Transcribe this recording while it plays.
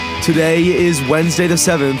Today is Wednesday the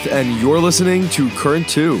 7th, and you're listening to Current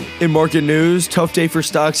 2. In market news, tough day for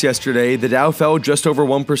stocks yesterday. The Dow fell just over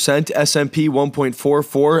 1%, S&P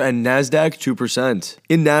 1.44%, and NASDAQ 2%.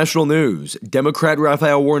 In national news, Democrat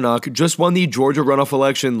Raphael Warnock just won the Georgia runoff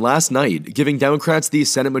election last night, giving Democrats the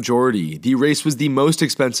Senate majority. The race was the most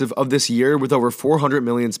expensive of this year, with over $400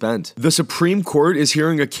 million spent. The Supreme Court is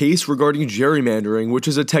hearing a case regarding gerrymandering, which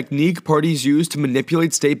is a technique parties use to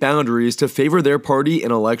manipulate state boundaries to favor their party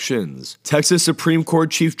in elections. Texas Supreme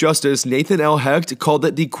Court Chief Justice Nathan L. Hecht called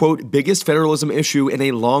it the, quote, biggest federalism issue in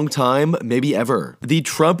a long time, maybe ever. The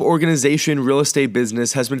Trump Organization real estate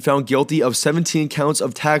business has been found guilty of 17 counts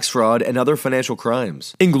of tax fraud and other financial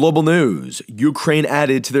crimes. In global news, Ukraine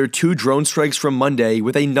added to their 2 drone strikes from Monday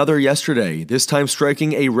with another yesterday, this time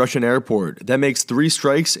striking a Russian airport. That makes 3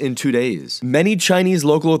 strikes in 2 days. Many Chinese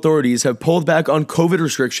local authorities have pulled back on COVID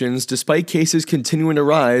restrictions despite cases continuing to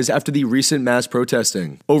rise after the recent mass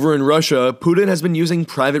protesting. Over in Russia, Putin has been using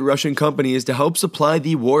private Russian companies to help supply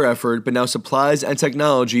the war effort, but now supplies and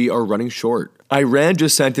technology are running short. Iran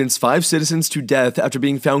just sentenced 5 citizens to death after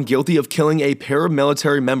being found guilty of killing a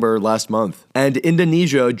paramilitary member last month. And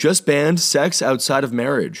Indonesia just banned sex outside of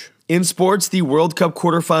marriage. In sports, the World Cup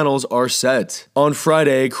quarterfinals are set. On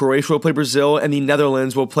Friday, Croatia will play Brazil and the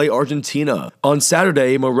Netherlands will play Argentina. On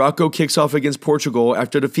Saturday, Morocco kicks off against Portugal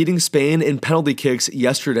after defeating Spain in penalty kicks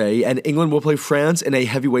yesterday, and England will play France in a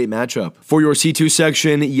heavyweight matchup. For your C2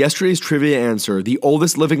 section, yesterday's trivia answer: the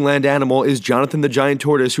oldest living land animal is Jonathan the Giant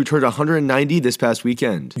Tortoise, who turned 190 this past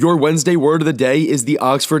weekend. Your Wednesday word of the day is the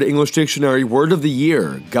Oxford English Dictionary word of the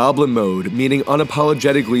year: goblin mode, meaning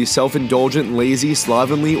unapologetically self-indulgent, lazy,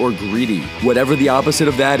 slovenly, or greedy. Whatever the opposite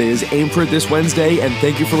of that is, aim for it this Wednesday, and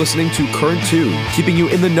thank you for listening to Current 2, keeping you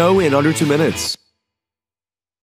in the know in under 2 minutes.